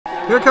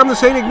Here come the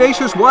St.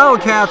 Ignatius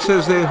Wildcats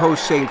as they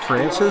host St.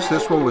 Francis.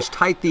 This one was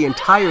tight the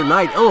entire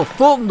night. Oh,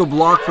 Fulton the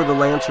block for the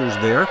Lancers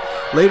there.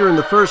 Later in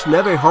the first,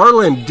 NEVE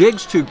HARLAN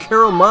digs to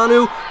Carol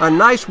MANU. A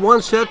nice one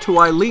set to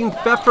EILEEN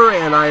PFEFFER,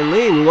 and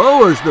EILEEN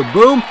lowers the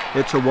boom.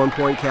 It's a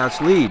 1-point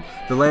Cats lead.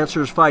 The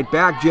Lancers fight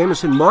back.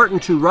 JAEMYSON Martin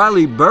to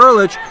Riley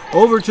BARULICH.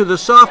 Over to the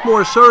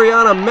sophomore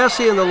SYRIANNA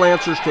Messi, and the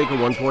Lancers take a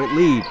 1-point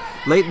lead.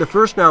 Late in the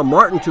first now,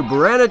 Martin to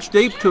BARANICH,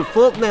 deep to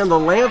Fulton, and the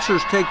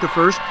Lancers take the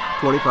first,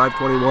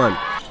 25-21.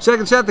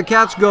 Second set, the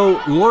Cats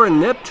go Lauren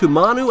Nip to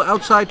MANU,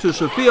 outside to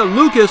Sophia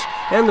Lucas,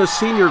 and the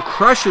senior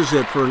crushes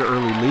it for an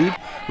early lead.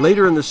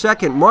 Later in the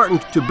second, Martin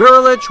to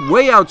BARULICH,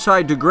 way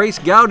outside to Grace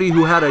Gowdy,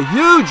 who had a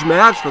huge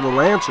match for the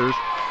Lancers.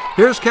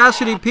 Here's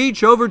Cassidy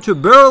Peach over to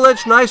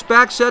BARULICH, nice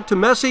back set to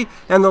Messi,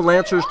 and the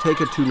Lancers take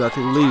a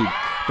 2-0 lead.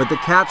 But the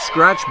Cats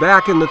scratch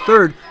back in the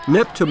third.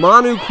 Nip to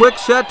MANU, quick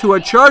set to a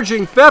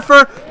charging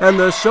PFEFFER, and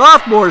the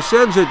sophomore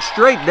sends it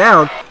straight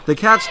down. The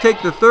Cats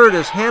take the third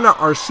as Hannah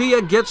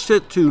Arcia gets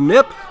it to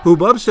Nip, who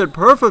bumps it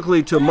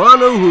perfectly to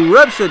MANU, who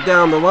rips it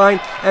down the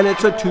line, and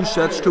it's a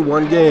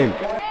 2-1 game.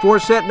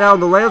 Fourth set now,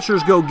 the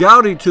Lancers go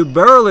Gowdy to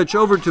BARULICH,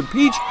 over to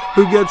Peach,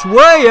 who gets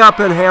way up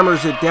and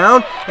hammers it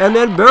down, and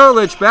then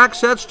BARULICH back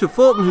sets to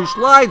Fulton, who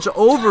slides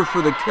over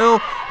for the kill,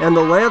 and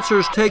the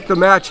Lancers take the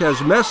match as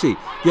Messi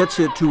gets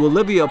it to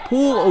Olivia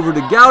Poole, over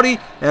to Gowdy,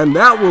 and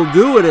that will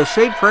do it as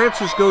St.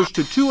 Francis goes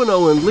to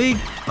 2-0 in league.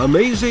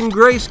 Amazing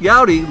Grace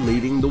Gowdy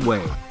leading the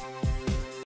way.